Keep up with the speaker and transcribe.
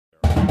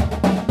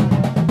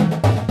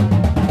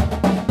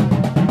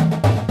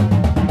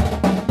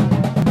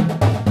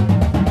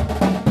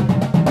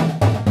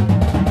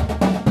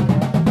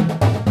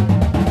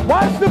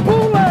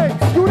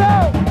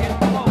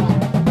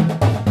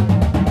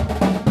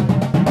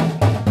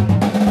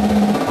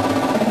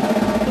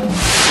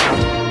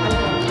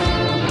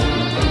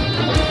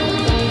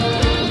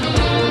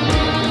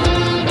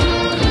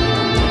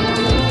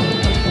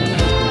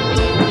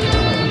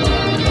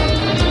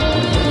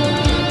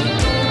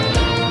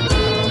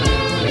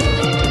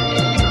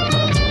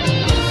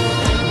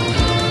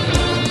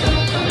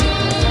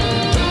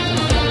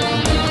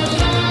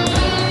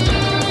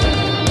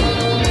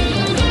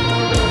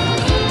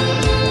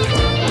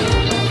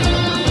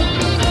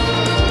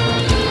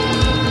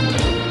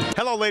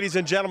ladies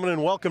and gentlemen,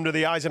 and welcome to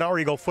the Eisenhower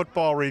Eagle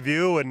Football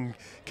Review, and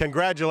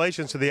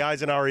congratulations to the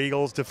Eisenhower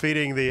Eagles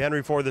defeating the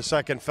Henry Ford II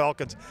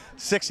Falcons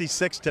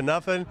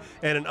 66-0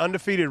 and an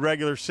undefeated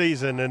regular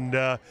season.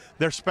 And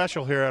they're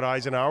special here at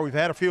Eisenhower. We've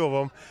had a few of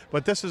them,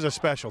 but this is a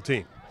special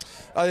team.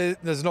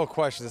 There's no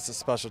question it's a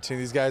special team.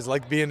 These guys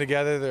like being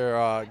together.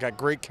 They're got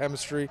great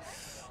chemistry.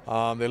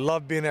 They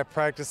love being at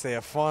practice. They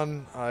have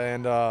fun,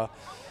 and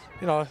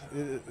you know,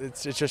 it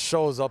just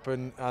shows up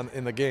in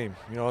the game.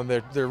 You know, and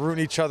they're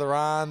rooting each other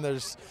on.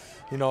 There's,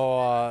 you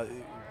know,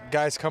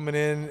 guys coming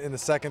in the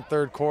second,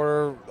 third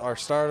quarter. Our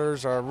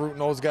starters are rooting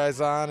those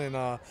guys on, and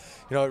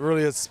you know, it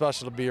really is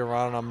special to be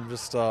around. I'm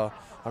just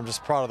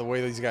proud of the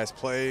way these guys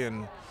play,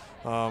 and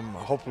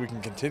hopefully we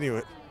can continue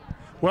it.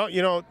 Well,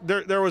 you know,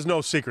 there was no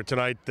secret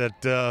tonight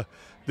that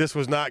this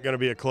was not going to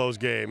be a close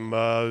game.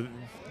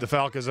 The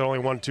Falcons had only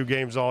won 2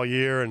 games all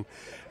year,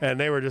 and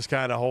they were just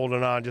kind of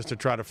holding on just to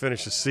try to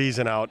finish the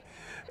season out.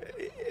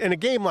 In a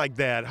game like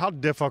that, how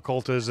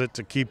difficult is it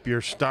to keep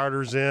your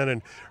starters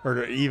in,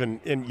 or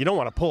even you don't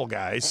want to pull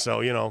guys,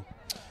 so you know.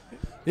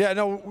 Yeah,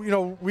 no, you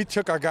know, we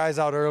took our guys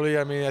out early.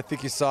 I mean, I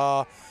think you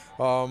saw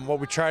what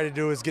we tried to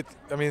do is get.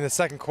 I mean, in the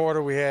second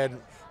quarter we had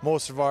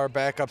most of our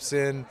backups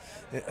in,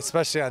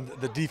 especially on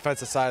the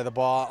defensive side of the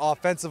ball.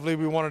 Offensively,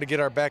 we wanted to get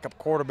our backup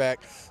quarterback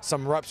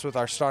some reps with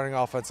our starting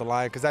offensive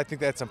line, because I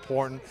think that's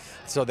important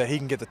so that he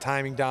can get the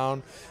timing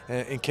down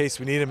in case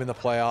we need him in the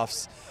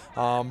playoffs.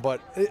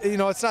 But, you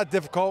know, it's not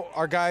difficult.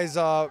 Our guys,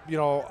 you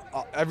know,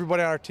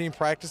 everybody on our team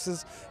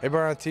practices.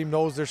 Everybody on our team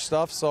knows their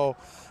stuff. So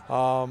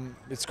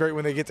it's great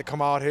when they get to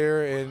come out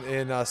here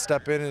and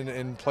step in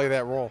and play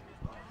that role.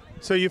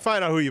 So you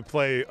find out who you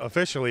play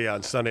officially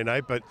on Sunday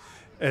night, but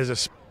as a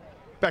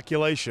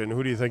speculation,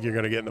 who do you think you're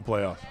going to get in the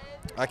playoffs?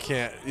 I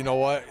can't. You know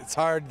what? It's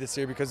hard this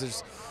year because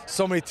there's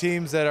so many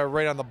teams that are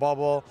right on the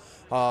bubble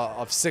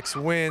of 6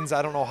 wins.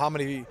 I don't know how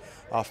many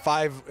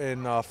 5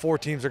 and 4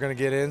 teams are going to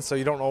get in, so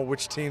you don't know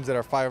which teams that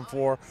are 5 and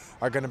 4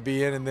 are going to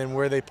be in, and then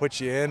where they put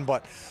you in.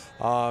 But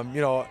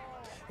you know,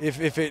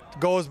 if it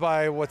goes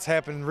by what's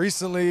happened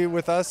recently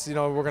with us, you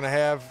know, we're going to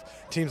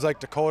have teams like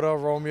Dakota,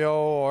 Romeo,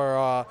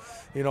 or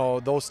you know,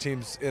 those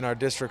teams in our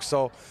district.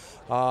 So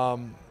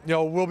you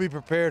know, we'll be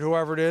prepared,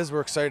 whoever it is.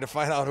 We're excited to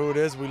find out who it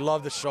is. We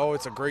love the show.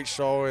 It's a great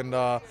show, and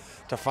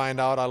to find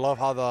out. I love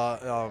how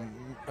the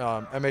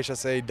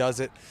MHSA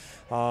does it.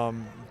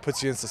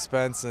 Puts you in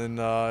suspense, and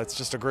it's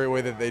just a great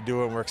way that they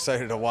do it, and we're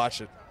excited to watch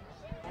it.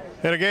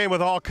 In a game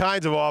with all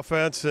kinds of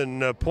offense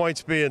and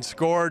points being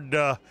scored,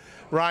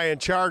 Ryan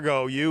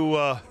Chargo,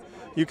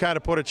 you kind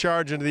of put a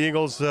charge into the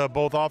Eagles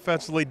both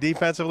offensively,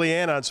 defensively,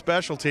 and on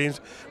special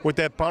teams with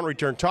that punt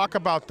return. Talk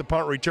about the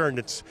punt return.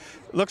 It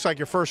looks like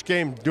your first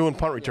game doing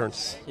punt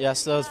returns. Yes,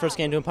 so it was first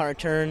game doing punt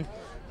return.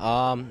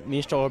 Me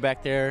and Stroller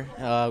back there,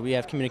 we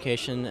have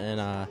communication, and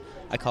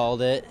I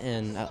called it,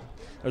 and there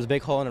was a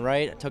big hole in the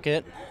right. I took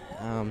it,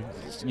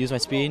 used my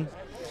speed,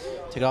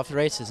 took it off the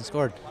races, and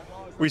scored.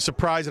 Were you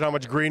surprised at how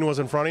much green was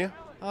in front of you?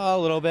 A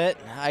little bit.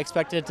 I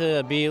expected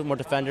to be more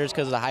defenders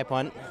because of the high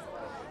punt,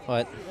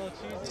 but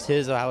it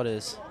is how it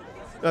is.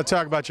 Now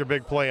talk about your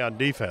big play on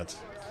defense.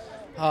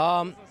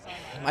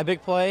 My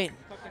big play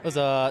was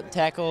a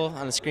tackle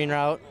on a screen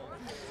route.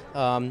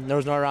 There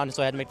was no around,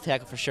 so I had to make the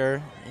tackle for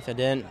sure. If I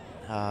didn't,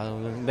 it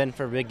would have been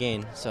for a big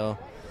gain. So.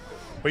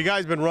 Well, you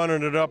guys been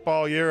running it up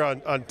all year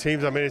on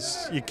teams. I mean,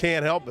 you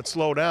can't help but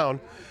slow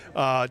down.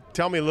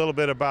 Tell me a little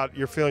bit about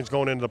your feelings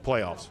going into the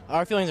playoffs.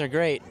 Our feelings are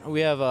great. We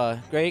have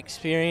a great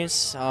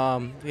experience.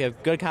 We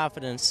have good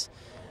confidence.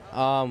 We're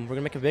going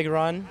to make a big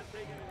run,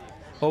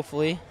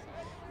 hopefully,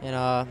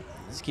 and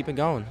just keep it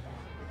going.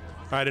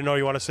 I didn't know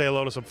you want to say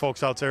hello to some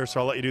folks out there,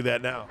 so I'll let you do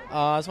that now.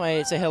 I just want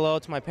to say hello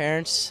to my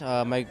parents,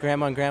 my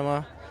grandma and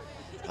grandma.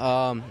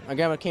 My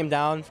grandma came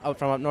down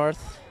from up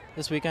north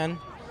this weekend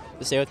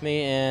to stay with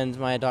me, and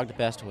my dog that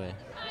passed away.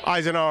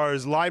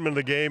 Eisenhower's lineman of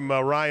the game,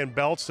 Ryan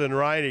Belson.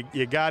 Ryan,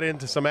 you got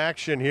into some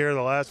action here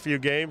the last few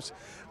games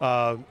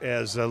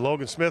as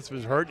Logan Smith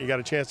was hurt. You got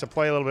a chance to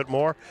play a little bit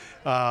more.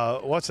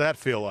 What's that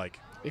feel like?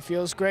 It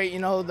feels great, you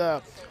know,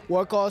 the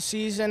work all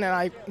season, and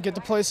I get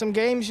to play some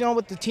games, you know,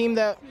 with the team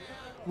that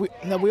we're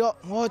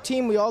a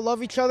team. We all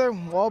love each other.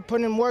 We're all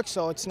putting in work,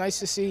 so it's nice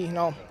to see, you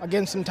know,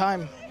 again, some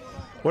time.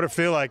 What did it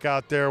feel like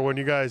out there when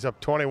you guys up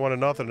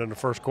 21-0 in the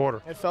first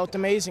quarter? It felt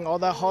amazing. All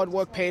that hard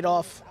work paid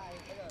off.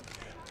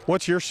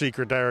 What's your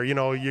secret there? You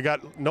know, you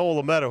got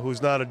Noah Lametta,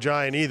 who's not a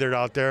giant either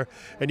out there,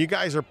 and you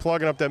guys are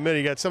plugging up that middle.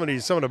 You got some of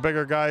the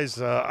bigger guys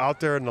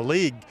out there in the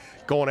league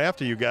going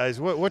after you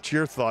guys. What's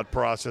your thought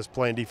process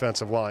playing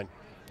defensive line?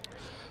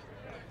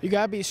 You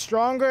got to be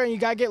stronger, and you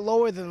got to get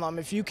lower than them.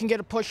 If you can get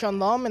a push on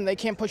them and they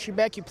can't push you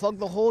back, you plug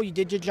the hole, you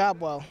did your job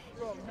well.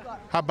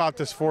 How about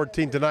this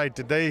 14 tonight?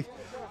 Did they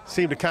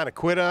seem to kind of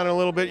quit on it a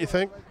little bit, you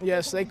think?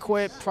 Yes, they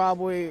quit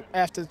probably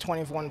after the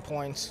 21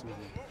 points.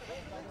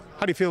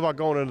 How do you feel about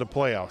going into the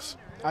playoffs?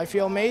 I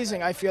feel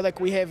amazing. I feel like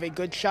we have a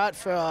good shot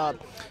for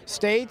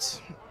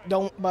states.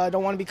 Don't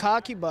want to be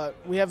cocky, but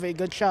we have a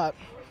good shot.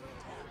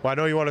 Well, I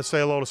know you want to say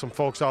hello to some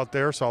folks out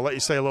there, so I'll let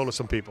you say hello to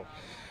some people.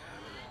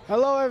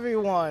 Hello,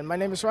 everyone. My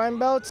name is Ryan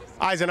Belts.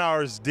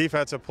 Eisenhower's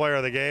defensive player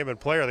of the game and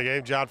player of the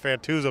game, John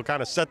Fantuzzo,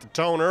 kind of set the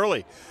tone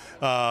early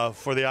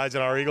for the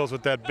Eisenhower Eagles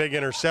with that big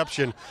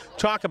interception.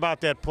 Talk about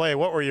that play.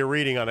 What were you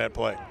reading on that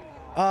play?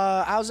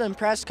 I was in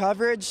press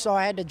coverage, so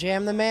I had to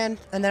jam the man,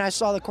 and then I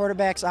saw the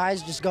quarterback's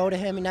eyes just go to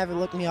him. He never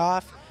looked me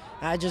off.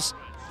 I just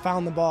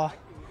found the ball.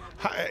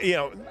 You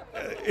know,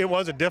 it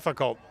was a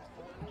difficult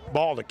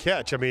ball to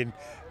catch. I mean,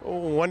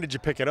 when did you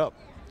pick it up?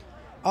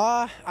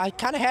 I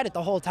kind of had it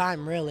the whole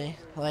time, really.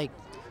 Like,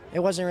 it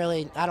wasn't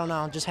really, I don't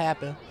know, it just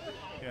happened.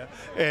 Yeah.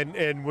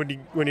 And when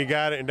you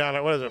got it and down,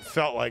 what does it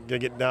felt like to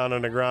get down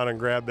on the ground and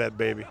grab that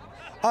baby?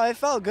 Oh, it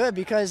felt good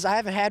because I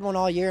haven't had one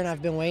all year and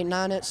I've been waiting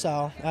on it,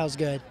 so that was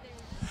good.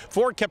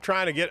 Ford kept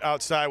trying to get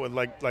outside with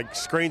like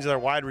screens of their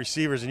wide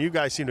receivers, and you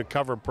guys seem to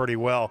cover pretty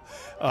well.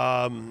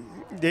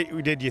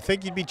 Did you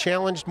think you'd be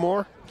challenged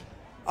more?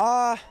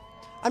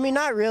 I mean,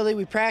 not really.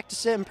 We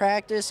practice it in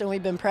practice, and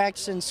we've been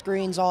practicing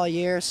screens all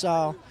year,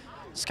 so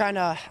it's kind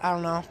of, I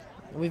don't know,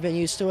 we've been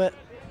used to it.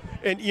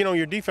 And, you know,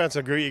 your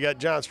defensive group, you got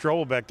John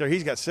Strobel back there.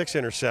 He's got 6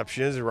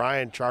 interceptions.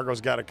 Ryan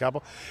Chargo's got a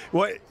couple.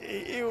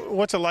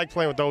 What's it like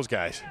playing with those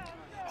guys?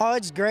 Oh,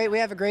 it's great. We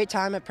have a great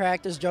time at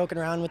practice, joking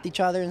around with each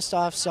other and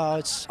stuff, so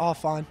it's all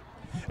fun.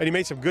 And he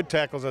made some good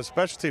tackles on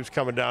special teams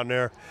coming down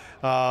there,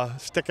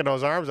 sticking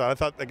those arms out. I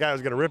thought the guy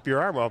was going to rip your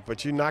arm off,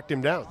 but you knocked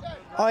him down.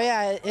 Oh,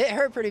 yeah, it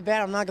hurt pretty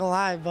bad, I'm not going to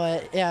lie,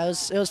 but, yeah,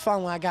 it was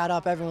fun when I got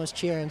up. Everyone was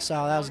cheering, so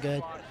that was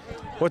good.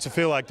 What's it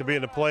feel like to be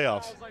in the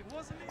playoffs?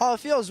 Oh, it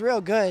feels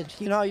real good.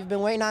 You know, you've been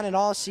waiting on it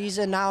all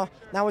season. Now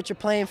what you're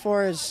playing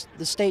for is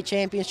the state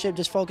championship.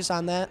 Just focus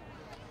on that.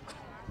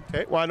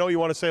 Okay, well, I know you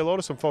want to say hello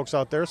to some folks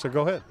out there, so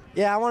go ahead.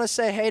 Yeah, I want to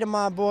say hey to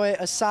my boy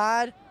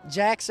Assad,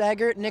 Jack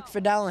Seggert, Nick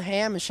Fidel, and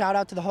Ham, and shout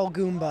out to the whole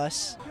Goon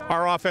Bus.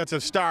 Our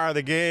offensive star of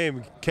the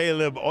game,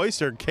 Caleb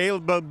Oyster.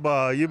 Caleb,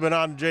 you've been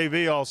on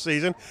JV all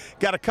season.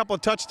 Got a couple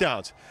of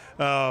touchdowns.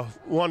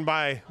 One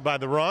by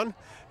the run,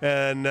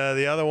 and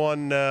the other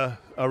one a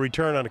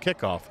return on a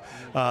kickoff.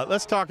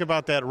 Let's talk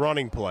about that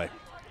running play.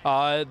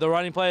 The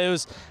running play,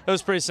 it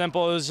was pretty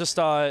simple. It was just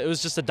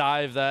a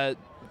dive that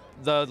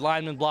the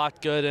lineman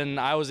blocked good, and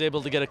I was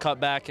able to get a cut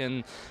back,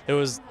 and it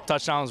was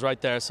touchdowns right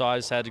there, so I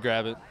just had to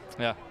grab it.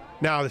 Yeah.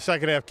 Now, the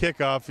second half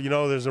kickoff, you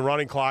know, there's a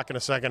running clock in the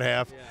second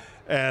half,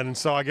 and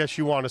so I guess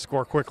you want to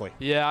score quickly.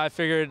 Yeah, I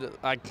figured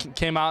I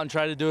came out and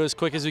tried to do it as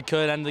quick as we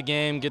could, end the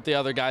game, get the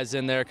other guys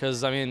in there,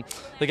 because, I mean,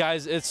 the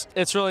guys,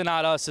 it's really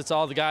not us. It's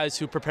all the guys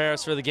who prepare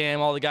us for the game,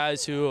 all the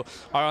guys who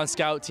are on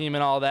scout team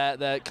and all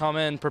that come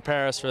in and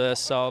prepare us for this,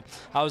 so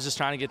I was just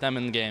trying to get them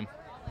in the game.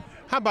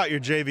 How about your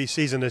JV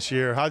season this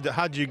year?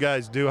 How'd you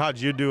guys do? How'd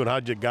you do, and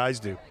how'd you guys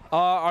do?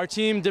 Our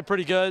team did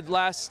pretty good. In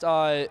our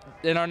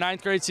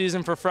 9th grade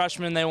season for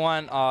freshmen, they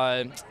went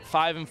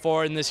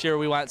 5-4, and this year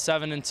we went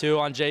 7-2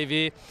 on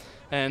JV.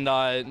 And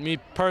me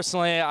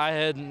personally, I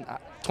had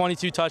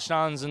 22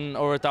 touchdowns and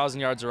over 1,000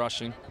 yards of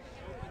rushing.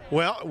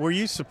 Well, were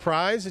you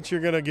surprised that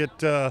you're going to get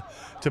to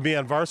be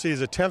on varsity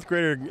as a 10th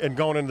grader and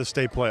going into the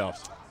state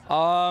playoffs?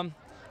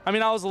 I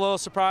mean, I was a little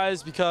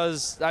surprised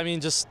because, I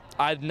mean,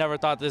 I'd never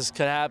thought this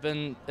could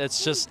happen.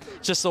 It's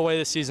just the way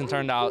the season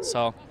turned out,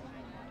 so.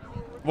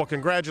 Well,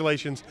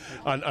 congratulations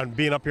on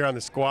being up here on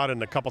the squad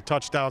and a couple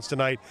touchdowns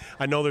tonight.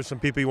 I know there's some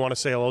people you want to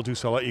say hello to,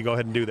 so I'll let you go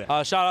ahead and do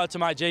that. Shout out to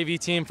my JV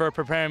team for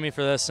preparing me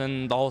for this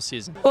and the whole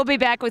season. We'll be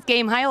back with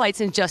game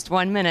highlights in just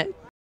 1 minute.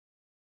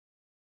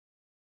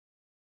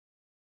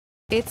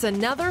 It's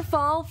another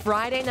fall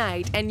Friday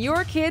night, and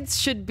your kids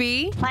should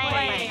be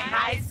playing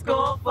high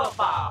school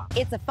football.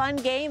 It's a fun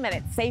game, and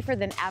it's safer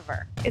than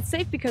ever. It's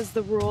safe because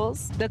the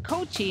rules, the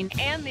coaching,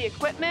 and the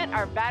equipment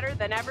are better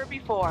than ever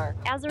before.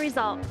 As a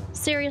result,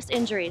 serious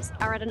injuries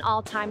are at an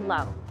all-time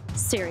low.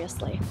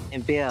 Seriously.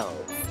 And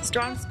builds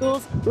strong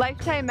schools,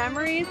 lifetime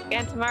memories,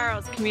 and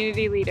tomorrow's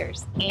community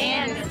leaders.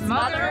 And it's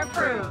mother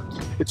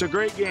approved. It's a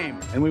great game,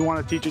 and we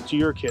want to teach it to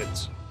your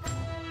kids.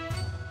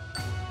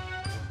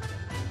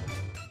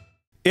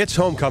 It's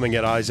homecoming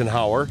at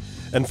Eisenhower,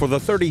 and for the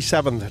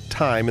 37th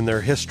time in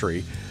their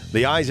history,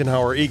 the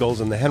Eisenhower Eagles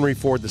and the Henry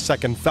Ford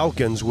II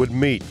Falcons would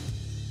meet.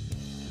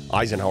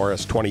 Eisenhower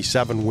has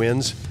 27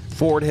 wins,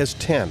 Ford has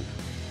 10.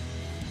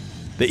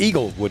 The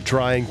Eagles would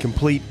try and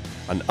complete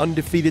an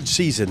undefeated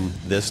season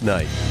this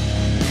night.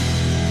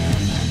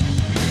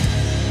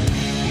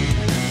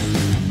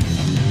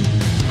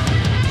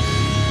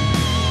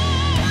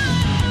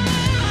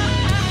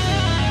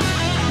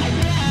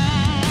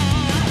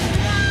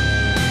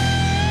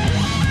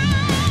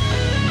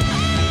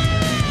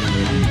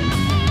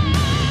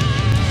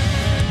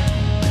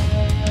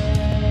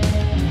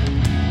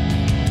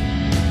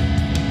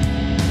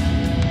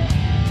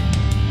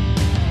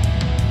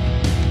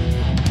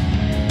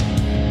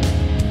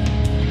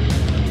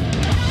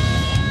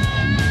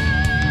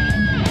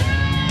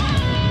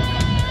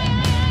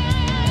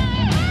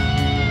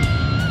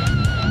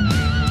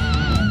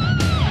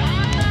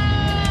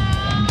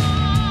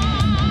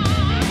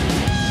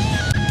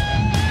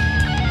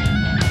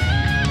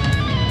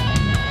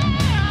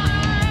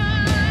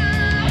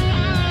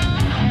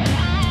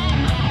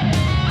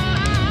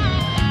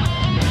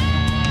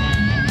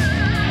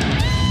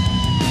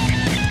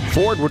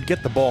 would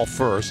get the ball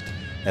first,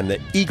 and the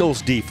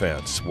Eagles'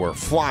 defense were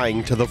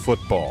flying to the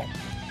football.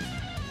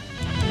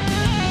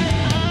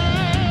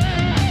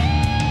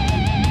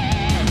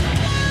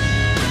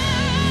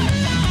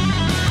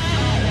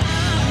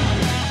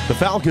 The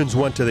Falcons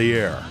went to the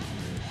air.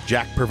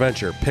 Jack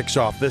Preventure picks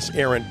off this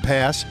errant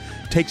pass,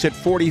 takes it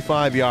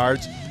 45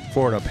 yards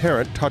for an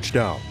apparent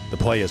touchdown. The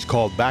play is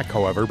called back,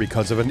 however,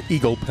 because of an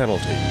Eagle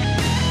penalty.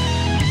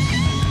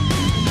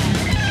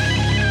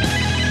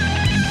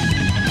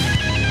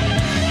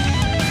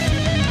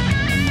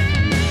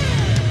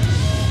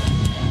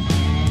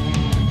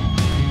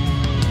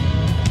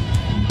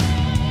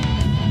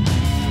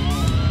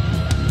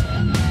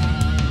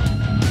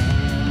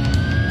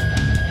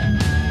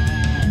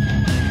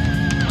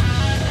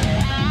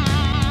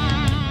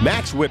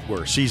 Max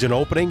Whitwer sees an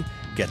opening,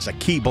 gets a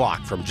key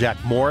block from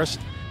Jack Morris,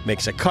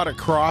 makes a cut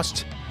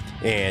across,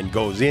 and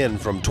goes in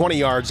from 20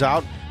 yards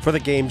out for the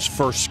game's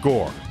first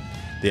score.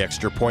 The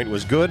extra point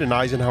was good, and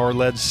Eisenhower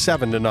led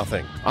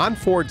 7-0. On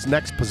Ford's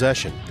next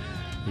possession,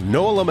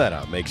 Noah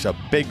Lametta makes a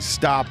big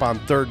stop on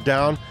third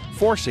down,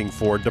 forcing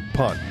Ford to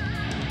punt.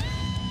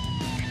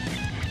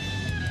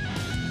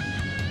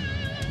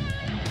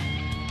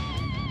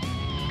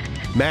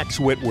 Max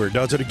Whitwer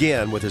does it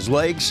again with his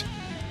legs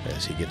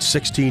as he gets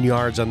 16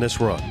 yards on this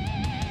run.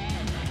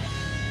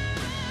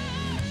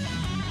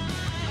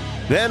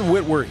 Then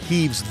Whitwer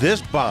heaves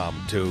this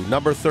bomb to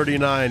number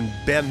 39,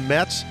 Ben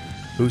Metz,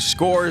 who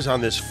scores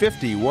on this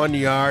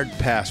 51-yard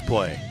pass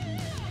play.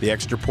 The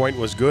extra point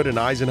was good, and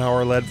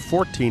Eisenhower led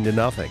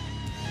 14-0.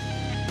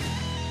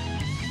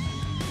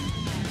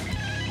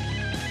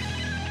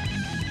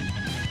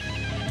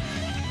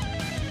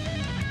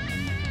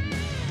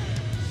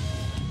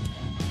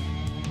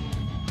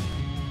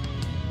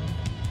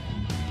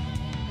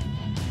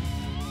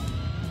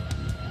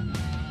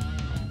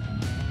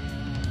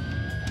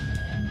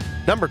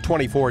 Number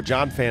 24,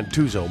 John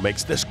Fantuzzo,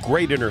 makes this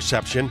great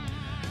interception,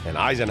 and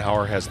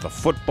Eisenhower has the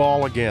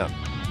football again.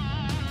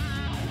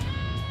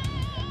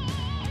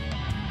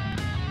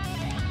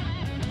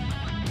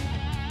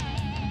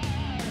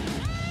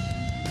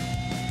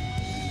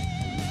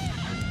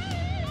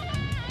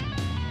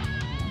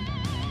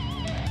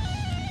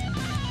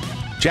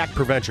 Jack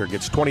Preventure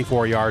gets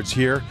 24 yards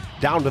here,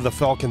 down to the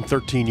Falcon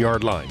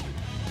 13-yard line.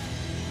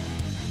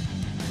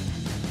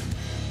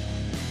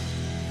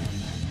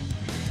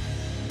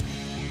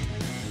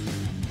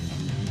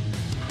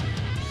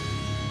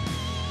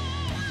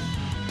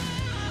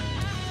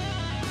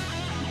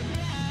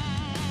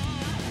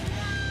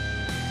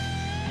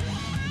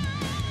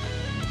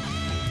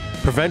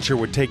 Preventure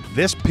would take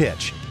this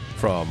pitch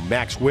from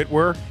Max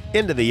Whitwer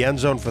into the end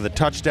zone for the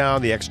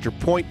touchdown. The extra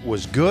point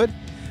was good,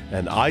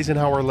 and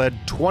Eisenhower led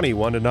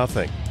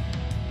 21-0.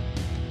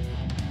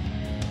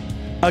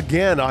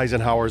 Again,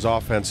 Eisenhower's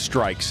offense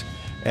strikes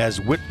as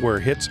Whitwer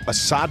hits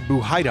Asad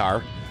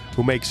Buhaidar,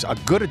 who makes a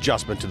good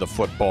adjustment to the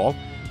football,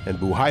 and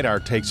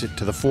Buhaidar takes it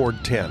to the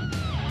Ford 10.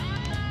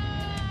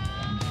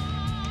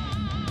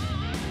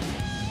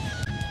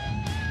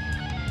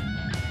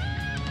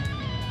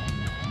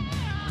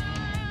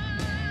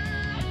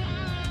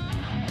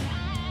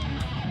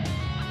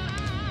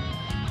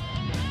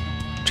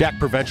 Jack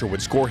Preventure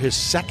would score his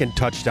second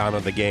touchdown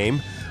of the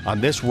game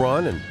on this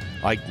run, and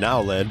Ike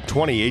now led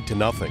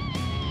 28-0.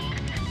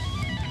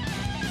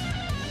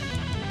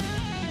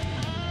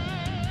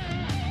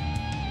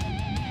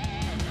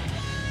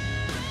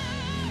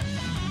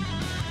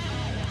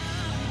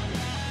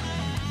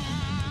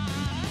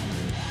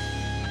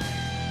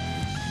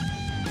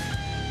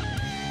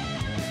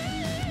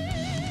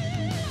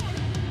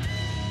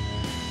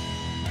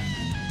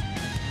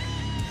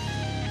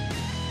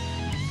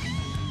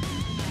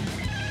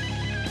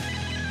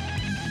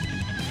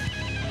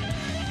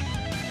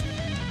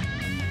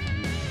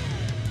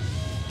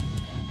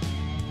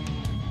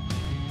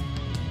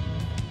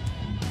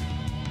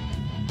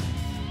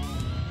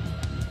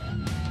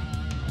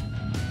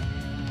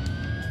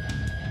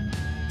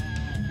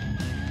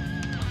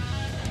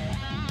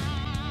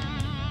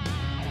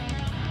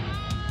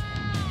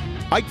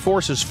 Ike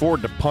forces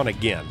Ford to punt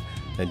again,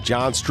 and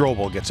John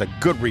Strobel gets a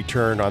good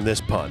return on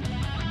this punt.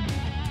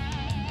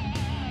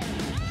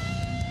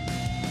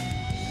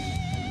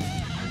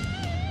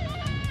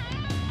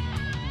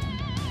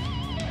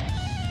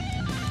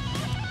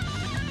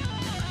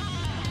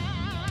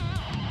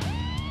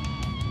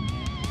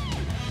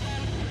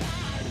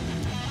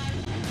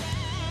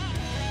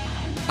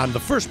 On the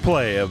first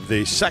play of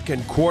the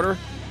second quarter,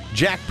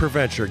 Jack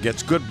Preventure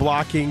gets good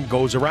blocking,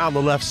 goes around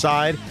the left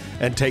side,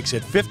 and takes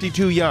it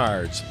 52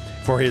 yards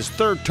for his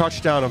third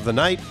touchdown of the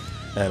night,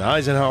 and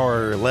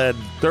Eisenhower led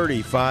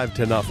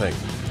 35-0.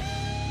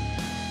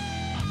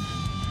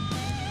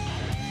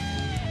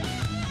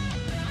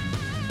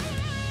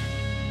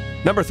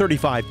 Number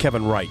 35,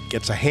 Kevin Wright,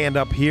 gets a hand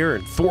up here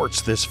and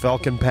thwarts this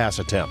Falcon pass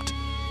attempt.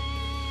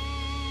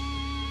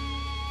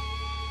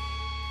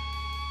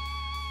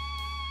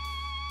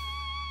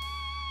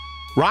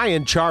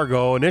 Ryan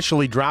Chargo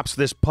initially drops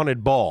this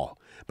punted ball,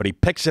 but he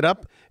picks it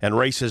up and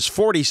races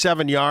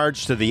 47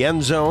 yards to the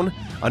end zone.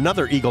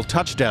 Another Eagle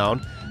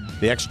touchdown.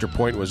 The extra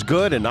point was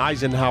good, and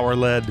Eisenhower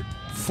led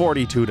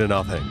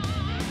 42-0.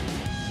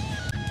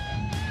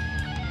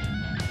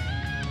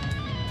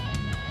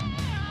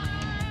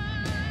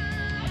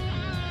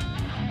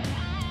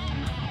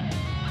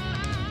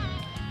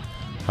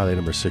 Highlight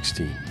number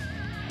 16.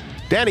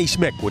 Danny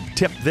Smick would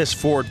tip this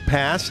forward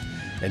pass,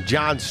 and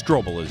John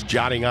Strobel is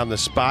jotting on the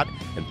spot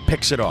and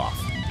picks it off.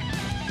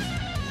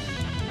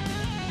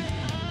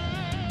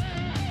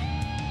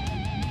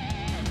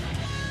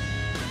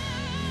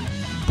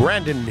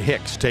 Brandon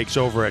Hicks takes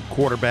over at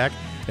quarterback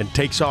and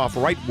takes off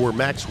right where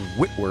Max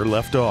Whitwer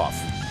left off.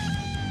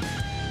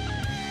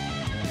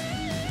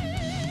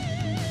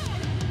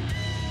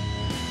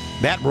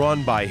 That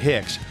run by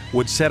Hicks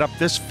would set up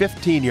this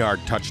 15-yard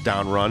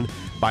touchdown run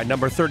by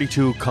number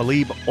 32,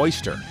 Caleb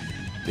Oyster.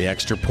 The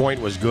extra point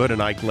was good,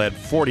 and Ike led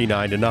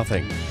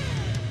 49-0.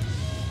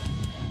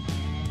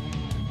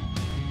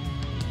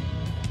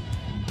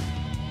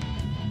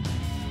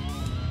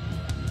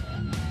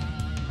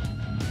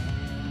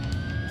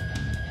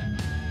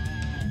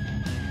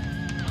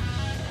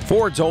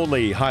 Ford's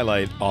only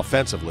highlight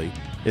offensively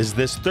is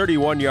this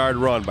 31-yard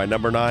run by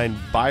number 9,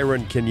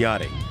 Byron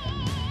Kenyatte.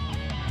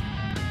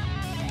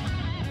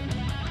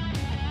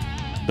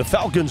 The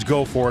Falcons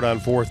go for it on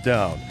fourth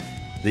down.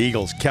 The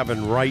Eagles'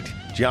 Kevin Wright,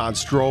 John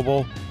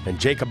Strobel, and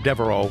Jacob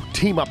Devereaux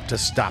team up to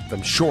stop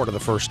them short of the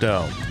first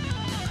down.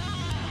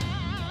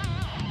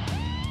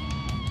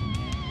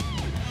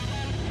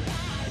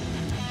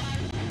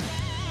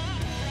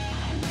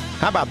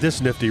 How about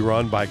this nifty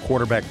run by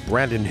quarterback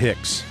Brandon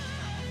Hicks?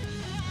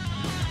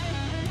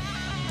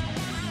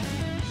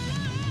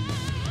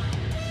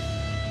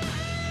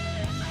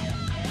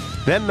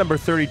 Then number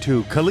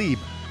 32, Caleb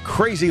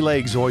Crazy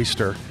Legs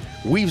Oyster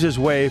weaves his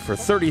way for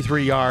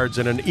 33 yards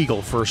and an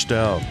Eagle first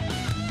down.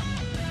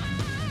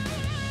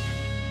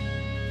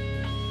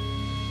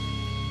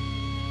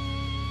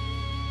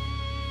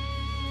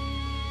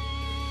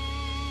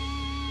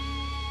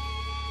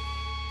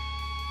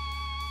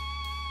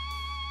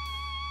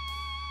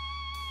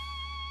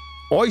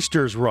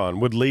 Oyster's run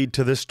would lead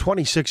to this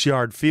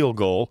 26-yard field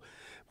goal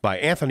by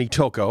Anthony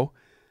Toko.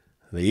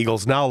 The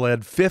Eagles now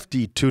led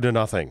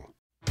 52-0.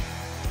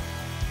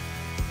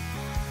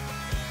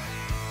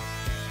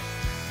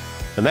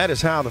 And that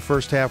is how the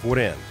first half would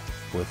end,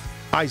 with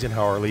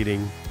Eisenhower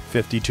leading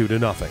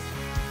 52-0.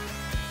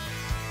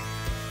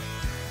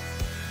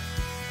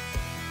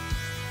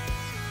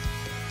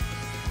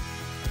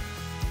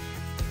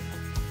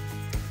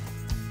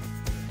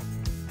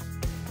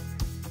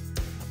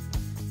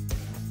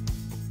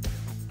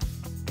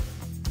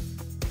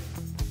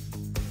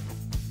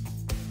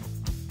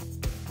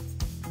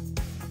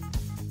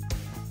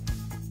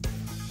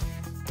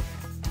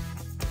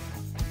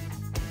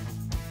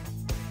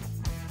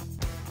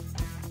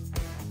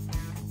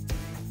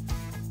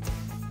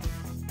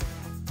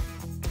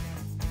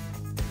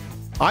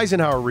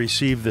 Eisenhower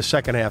received the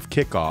second half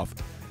kickoff,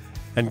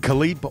 and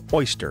Caleb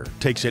Oyster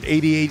takes it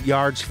 88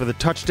 yards for the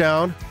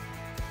touchdown.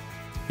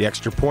 The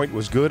extra point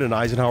was good, and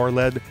Eisenhower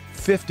led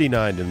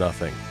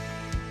 59-0.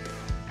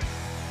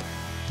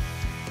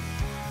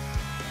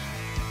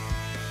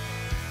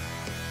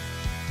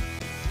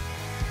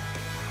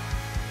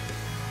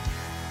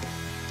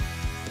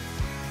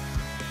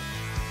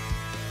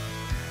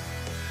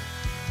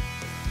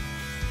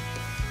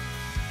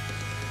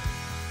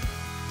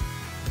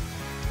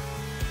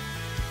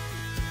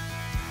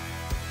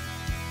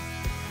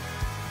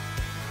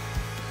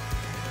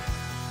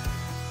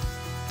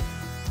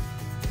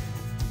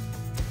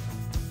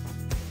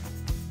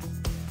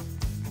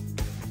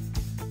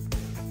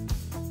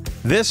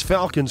 This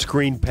Falcon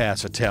screen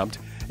pass attempt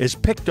is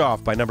picked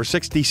off by number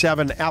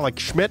 67,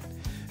 Alex Schmidt,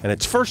 and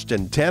it's 1st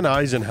and 10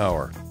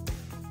 Eisenhower.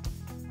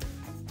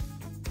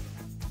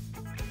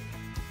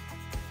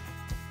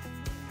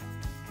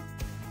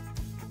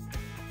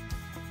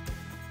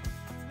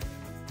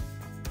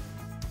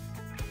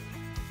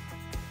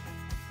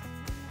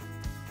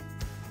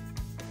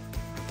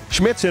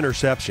 Schmidt's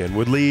interception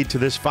would lead to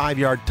this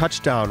 5-yard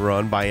touchdown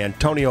run by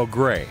Antonio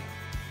Gray.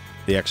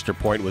 The extra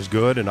point was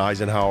good, and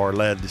Eisenhower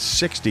led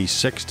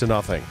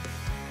 66-0.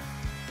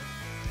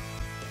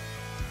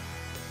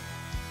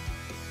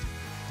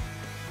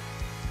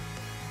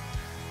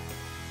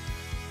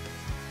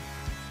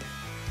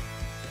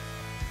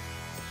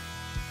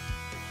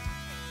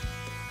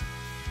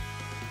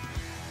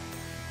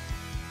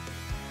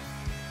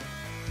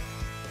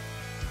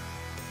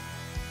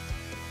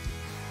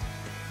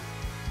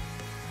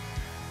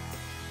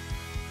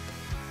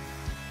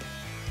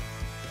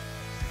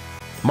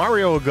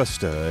 Mario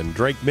Augusta and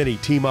Drake Minnie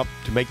team up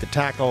to make the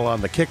tackle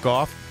on the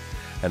kickoff,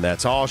 and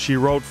that's all she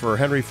wrote for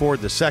Henry Ford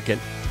II.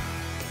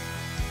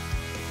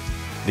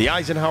 The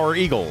Eisenhower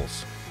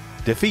Eagles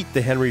defeat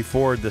the Henry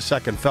Ford II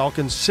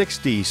Falcons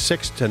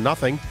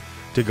 66-0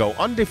 to go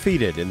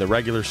undefeated in the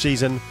regular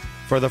season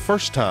for the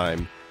first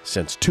time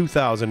since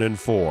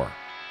 2004.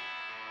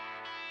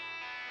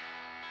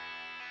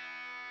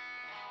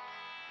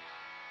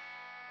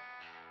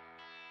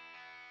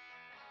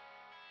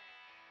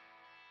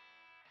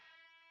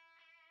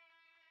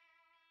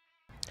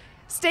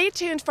 Stay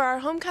tuned for our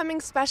homecoming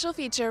special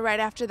feature right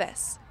after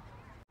this.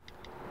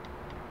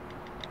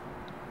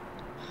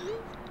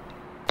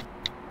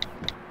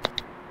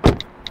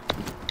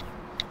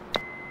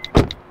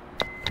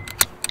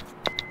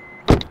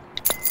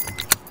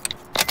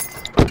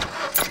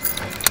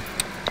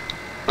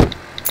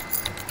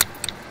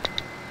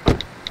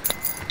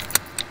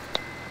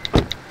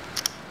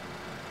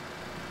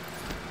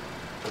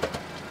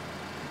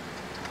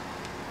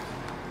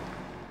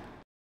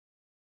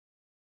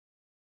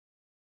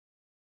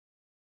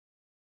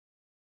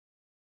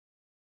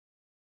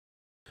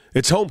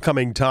 It's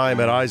homecoming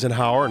time at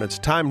Eisenhower, and it's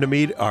time to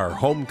meet our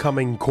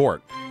homecoming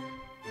court.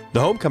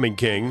 The homecoming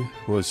king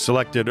was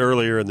selected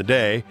earlier in the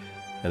day,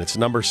 and it's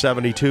number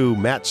 72,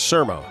 Matt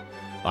Surma,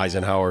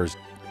 Eisenhower's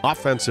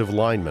offensive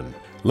lineman.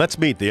 Let's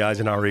meet the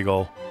Eisenhower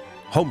Eagle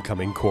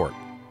homecoming court.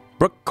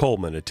 Brooke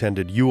Coleman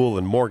attended Ewell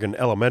and Morgan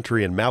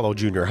Elementary and Mallow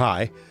Junior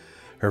High.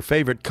 Her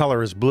favorite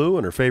color is blue,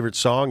 and her favorite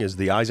song is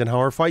the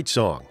Eisenhower Fight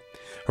Song.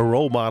 Her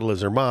role model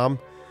is her mom,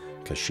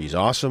 because she's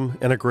awesome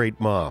and a great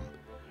mom.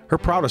 Her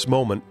proudest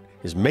moment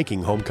is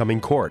making homecoming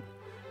court.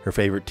 Her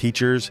favorite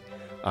teachers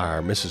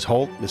are Mrs.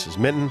 Holt, Mrs.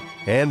 Minton,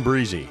 and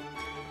Breezy.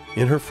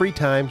 In her free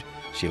time,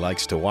 she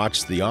likes to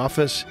watch The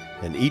Office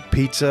and eat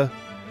pizza.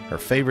 Her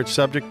favorite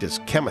subject is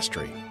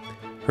chemistry.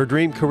 Her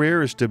dream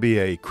career is to be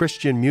a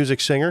Christian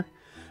music singer.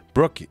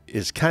 Brooke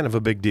is kind of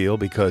a big deal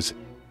because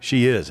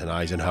she is an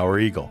Eisenhower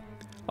Eagle.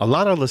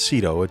 Alana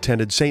Lucido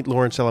attended St.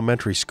 Lawrence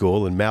Elementary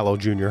School and Mallow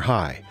Junior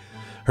High.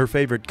 Her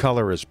favorite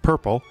color is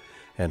purple,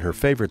 and her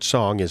favorite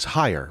song is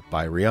Higher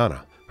by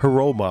Rihanna. Her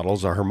role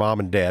models are her mom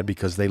and dad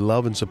because they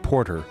love and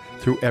support her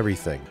through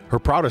everything. Her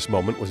proudest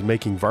moment was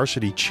making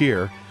varsity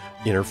cheer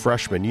in her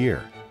freshman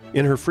year.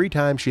 In her free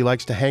time, she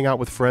likes to hang out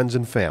with friends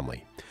and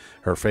family.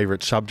 Her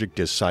favorite subject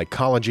is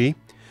psychology.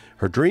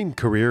 Her dream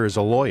career is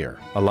a lawyer.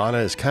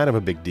 Alana is kind of a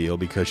big deal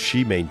because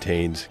she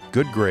maintains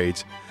good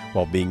grades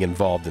while being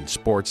involved in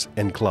sports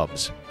and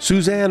clubs.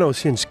 Suzanne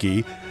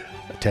Osinski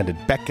attended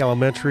Beck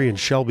Elementary and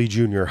Shelby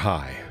Junior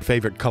High. Her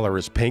favorite color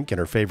is pink, and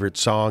her favorite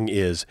song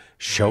is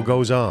Show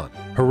Goes On.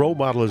 Her role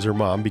model is her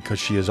mom because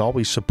she is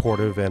always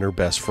supportive and her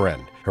best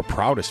friend. Her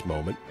proudest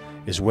moment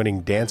is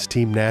winning dance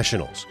team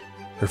nationals.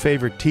 Her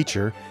favorite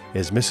teacher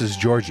is Mrs.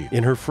 Georgie.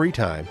 In her free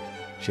time,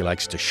 she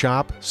likes to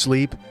shop,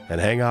 sleep,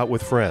 and hang out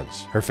with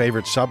friends. Her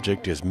favorite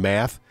subject is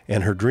math,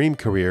 and her dream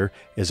career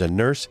is a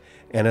nurse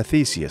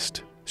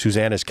anesthesiast.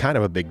 Suzanne is kind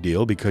of a big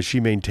deal because she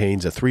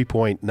maintains a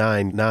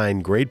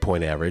 3.99 grade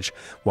point average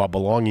while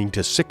belonging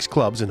to 6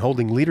 clubs and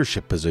holding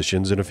leadership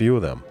positions in a few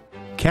of them.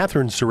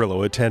 Catherine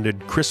Cirillo attended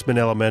Chrisman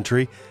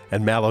Elementary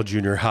and Mallow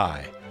Junior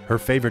High. Her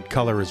favorite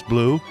color is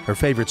blue. Her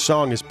favorite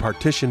song is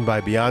Partition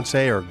by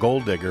Beyonce or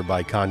Gold Digger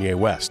by Kanye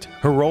West.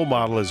 Her role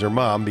model is her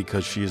mom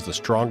because she is the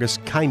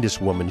strongest, kindest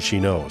woman she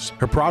knows.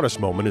 Her proudest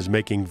moment is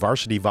making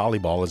varsity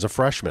volleyball as a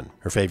freshman.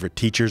 Her favorite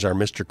teachers are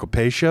Mr.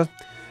 Kopacia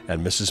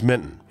and Mrs.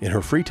 Minton. In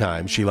her free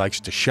time, she likes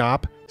to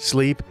shop,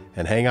 sleep,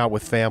 and hang out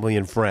with family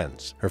and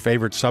friends. Her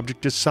favorite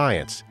subject is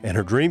science, and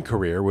her dream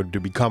career would be to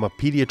become a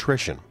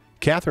pediatrician.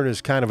 Catherine is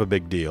kind of a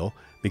big deal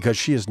because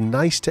she is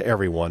nice to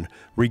everyone,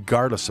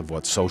 regardless of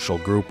what social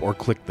group or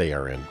clique they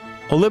are in.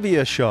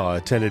 Olivia Shaw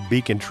attended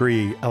Beacon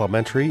Tree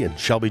Elementary and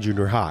Shelby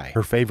Junior High.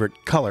 Her favorite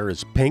color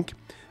is pink.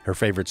 Her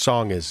favorite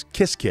song is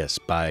Kiss Kiss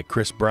by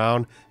Chris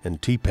Brown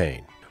and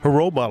T-Pain. Her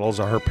role models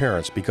are her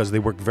parents because they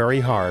work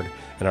very hard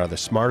and are the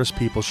smartest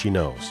people she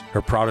knows.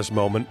 Her proudest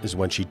moment is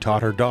when she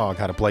taught her dog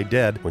how to play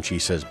dead when she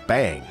says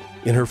bang.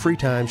 In her free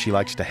time, she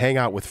likes to hang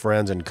out with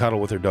friends and cuddle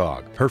with her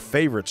dog. Her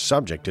favorite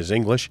subject is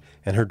English,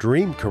 and her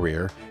dream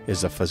career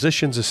is a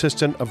physician's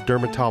assistant of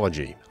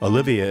dermatology.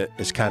 Olivia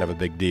is kind of a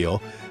big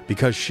deal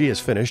because she has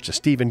finished a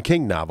Stephen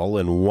King novel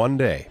in one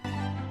day.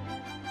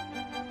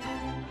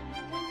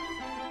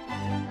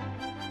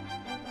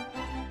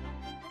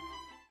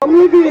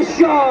 Olivia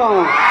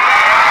Shaw.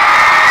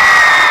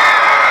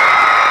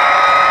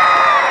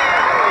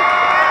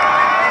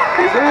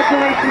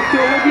 Congratulations to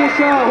Olivia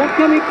Shaw,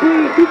 homecoming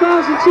queen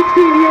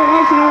 2016 here at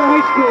Eisenhower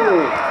High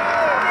School.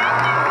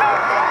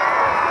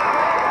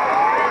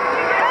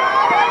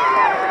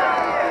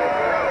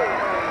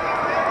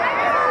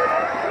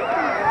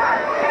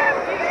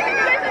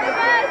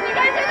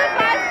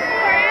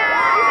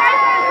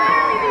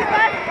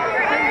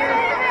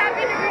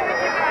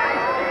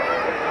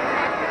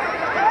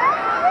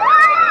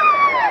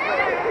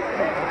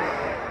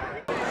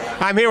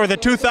 I'm here with the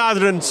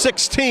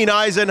 2016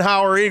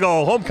 Eisenhower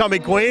Eagle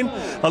homecoming queen,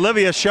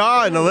 Olivia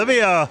Shaw. And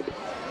Olivia,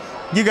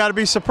 you got to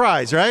be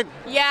surprised, right?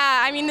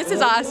 Yeah, I mean, this is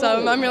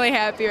awesome. I'm really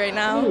happy right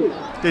now.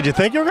 Did you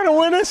think you were going to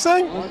win this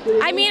thing?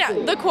 I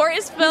mean, the court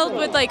is filled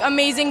with like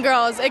amazing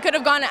girls. It could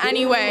have gone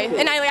any way,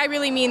 and I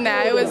really mean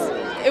that.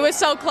 It was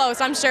so close.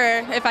 I'm sure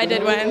if I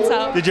did win.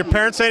 So. Did your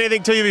parents say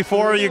anything to you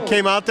before you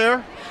came out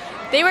there?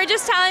 They were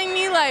just telling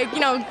me, like, you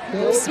know,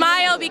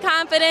 smile, be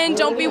confident,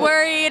 don't be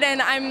worried,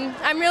 and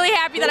I'm really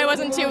happy that I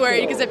wasn't too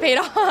worried because it paid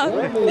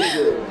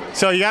off.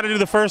 So you got to do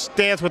the first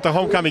dance with the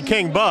homecoming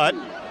king, but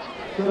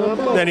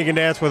then you can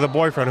dance with a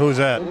boyfriend. Who's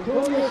that?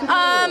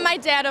 My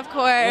dad, of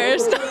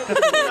course.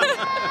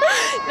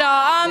 No,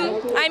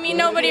 I mean,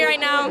 nobody right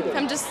now.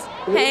 I'm just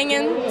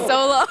hanging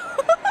solo.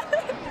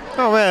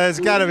 Oh man, there's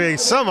got to be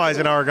some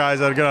Eisenhower guys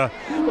that are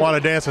gonna want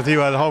to dance with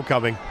you at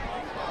homecoming.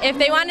 If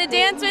they want to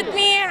dance with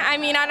me, I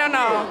mean, I don't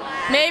know.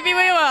 Maybe we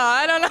will.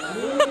 I don't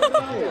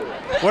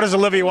know. What does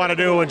Olivia want to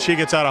do when she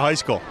gets out of high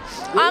school?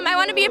 I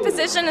want to be a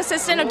physician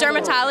assistant of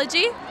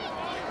dermatology.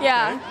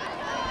 Yeah.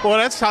 Well,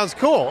 that sounds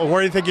cool.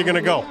 Where do you think you're going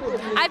to go?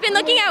 I've been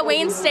looking at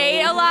Wayne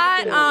State a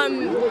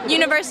lot,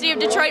 University of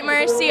Detroit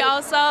Mercy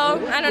also.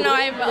 I don't know,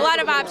 I have a lot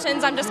of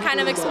options. I'm just kind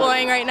of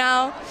exploring right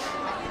now.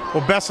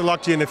 Well, best of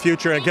luck to you in the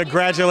future, and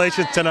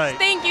congratulations tonight.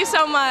 Thank you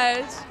so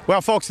much.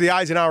 Well, folks, the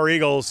Eisenhower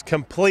Eagles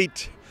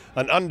complete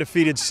an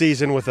undefeated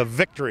season with a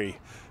victory,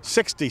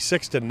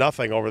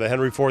 66-0 over the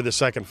Henry Ford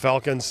II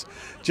Falcons.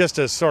 Just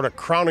a sort of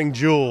crowning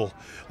jewel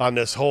on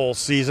this whole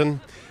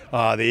season.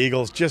 The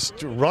Eagles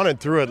just running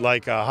through it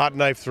like a hot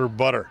knife through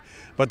butter.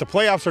 But the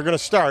playoffs are going to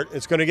start.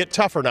 It's going to get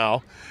tougher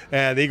now,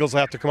 and the Eagles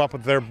have to come up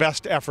with their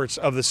best efforts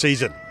of the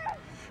season.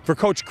 For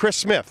Coach Chris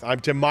Smith, I'm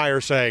Tim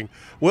Meyer saying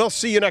we'll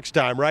see you next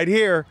time right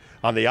here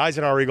on the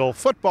Eisenhower Eagle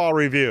Football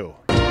Review.